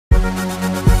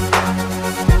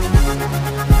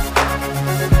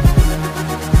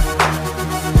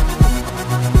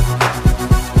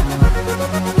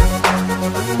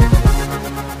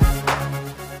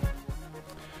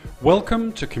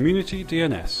Welcome to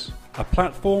CommunityDNS, a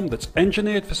platform that's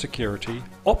engineered for security,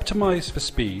 optimized for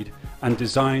speed, and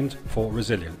designed for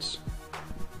resilience.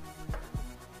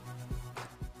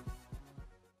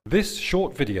 This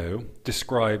short video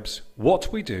describes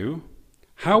what we do,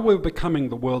 how we're becoming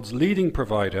the world's leading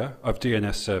provider of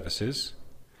DNS services,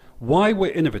 why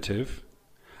we're innovative,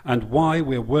 and why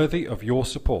we're worthy of your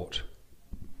support.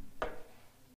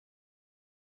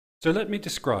 So let me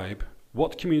describe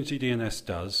what CommunityDNS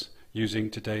does using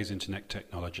today's internet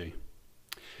technology.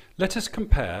 Let us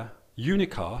compare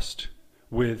Unicast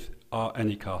with our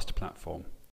Anycast platform.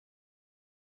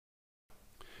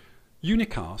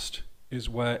 Unicast is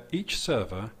where each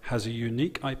server has a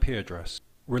unique IP address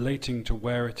relating to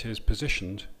where it is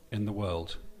positioned in the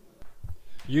world.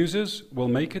 Users will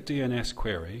make a DNS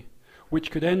query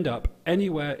which could end up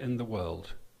anywhere in the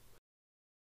world.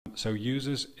 So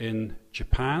users in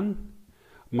Japan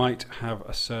might have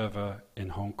a server in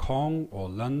Hong Kong or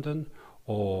London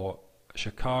or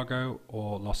Chicago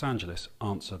or Los Angeles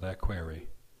answer their query.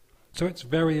 So it's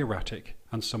very erratic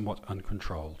and somewhat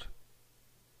uncontrolled.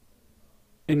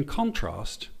 In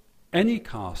contrast,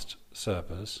 Anycast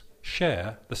servers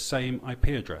share the same IP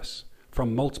address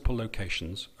from multiple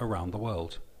locations around the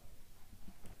world.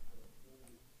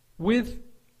 With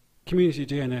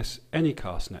CommunityDNS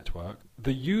Anycast network,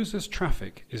 the user's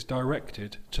traffic is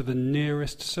directed to the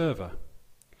nearest server.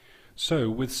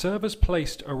 So, with servers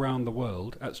placed around the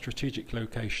world at strategic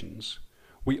locations,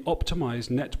 we optimize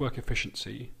network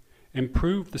efficiency,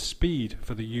 improve the speed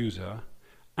for the user,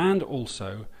 and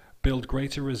also build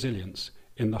greater resilience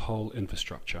in the whole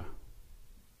infrastructure.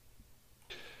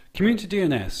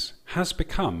 CommunityDNS has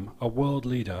become a world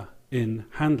leader in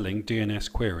handling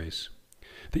DNS queries.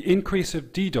 The increase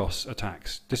of DDoS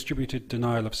attacks, distributed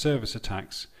denial of service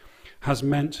attacks, has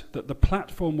meant that the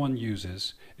platform one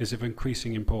uses is of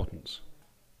increasing importance.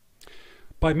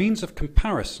 By means of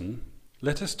comparison,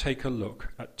 let us take a look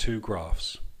at two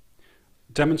graphs,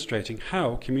 demonstrating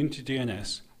how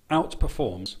CommunityDNS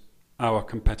outperforms our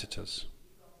competitors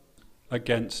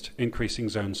against increasing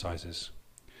zone sizes.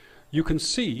 You can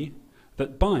see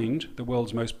that BIND, the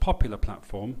world's most popular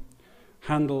platform,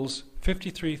 handles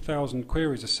 53,000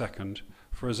 queries a second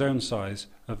for a zone size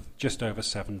of just over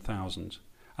 7,000.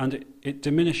 And it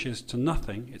diminishes to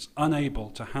nothing. It's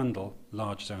unable to handle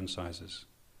large zone sizes.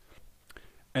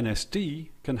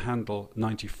 NSD can handle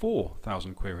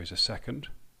 94,000 queries a second,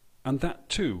 and that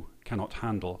too cannot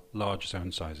handle large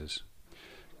zone sizes.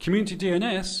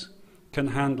 CommunityDNS can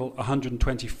handle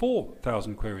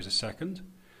 124,000 queries a second,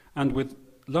 and with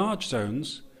large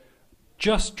zones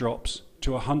just drops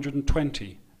to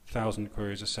 120,000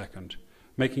 queries a second,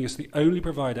 making us the only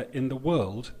provider in the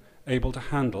world able to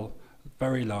handle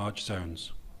very large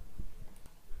zones.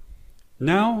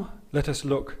 Now let us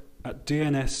look at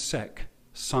DNSSEC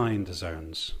signed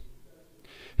zones.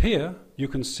 Here you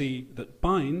can see that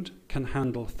BIND can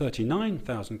handle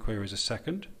 39,000 queries a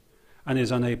second and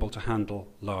is unable to handle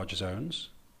large zones.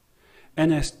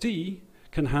 NSD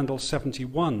can handle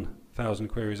 71,000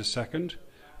 queries a second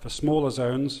for smaller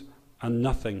zones and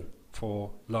nothing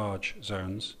for large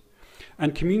zones.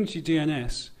 And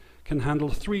CommunityDNS can handle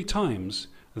 3 times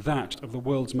that of the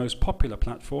world's most popular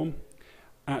platform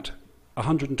at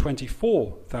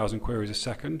 124,000 queries a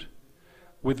second,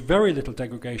 with very little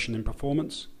degradation in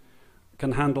performance,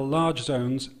 can handle large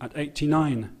zones at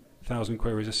 89,000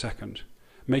 queries a second,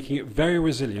 making it very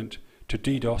resilient to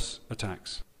DDoS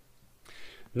attacks.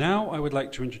 Now I would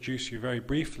like to introduce you very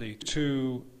briefly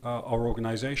to our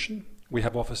organization. We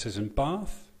have offices in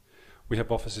Bath, we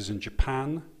have offices in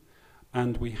Japan,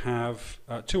 and we have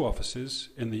 2 offices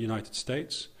in the United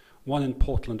States, one in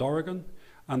Portland, Oregon,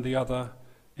 and the other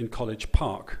in College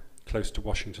Park, close to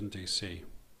Washington, D.C.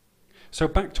 So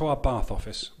back to our Bath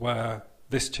office, where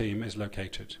this team is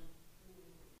located.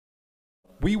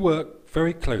 We work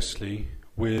very closely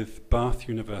with Bath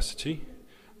University,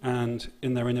 and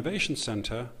in their innovation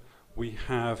center we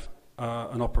have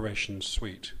an operations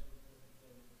suite.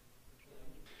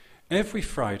 Every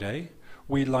Friday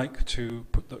we like to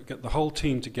get the whole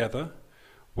team together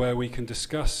where we can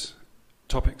discuss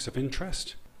topics of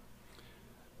interest.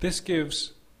 This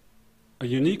gives a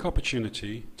unique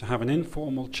opportunity to have an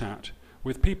informal chat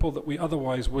with people that we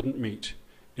otherwise wouldn't meet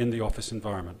in the office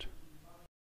environment.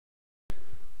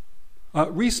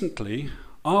 Recently,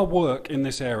 our work in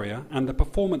this area and the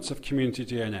performance of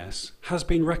CommunityDNS has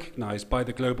been recognized by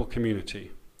the global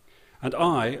community, and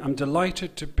I am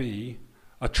delighted to be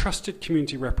a trusted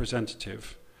community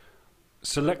representative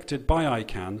selected by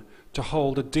ICANN to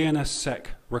hold a DNSSEC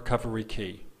recovery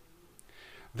key.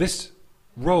 This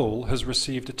role has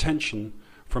received attention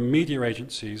from media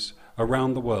agencies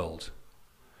around the world.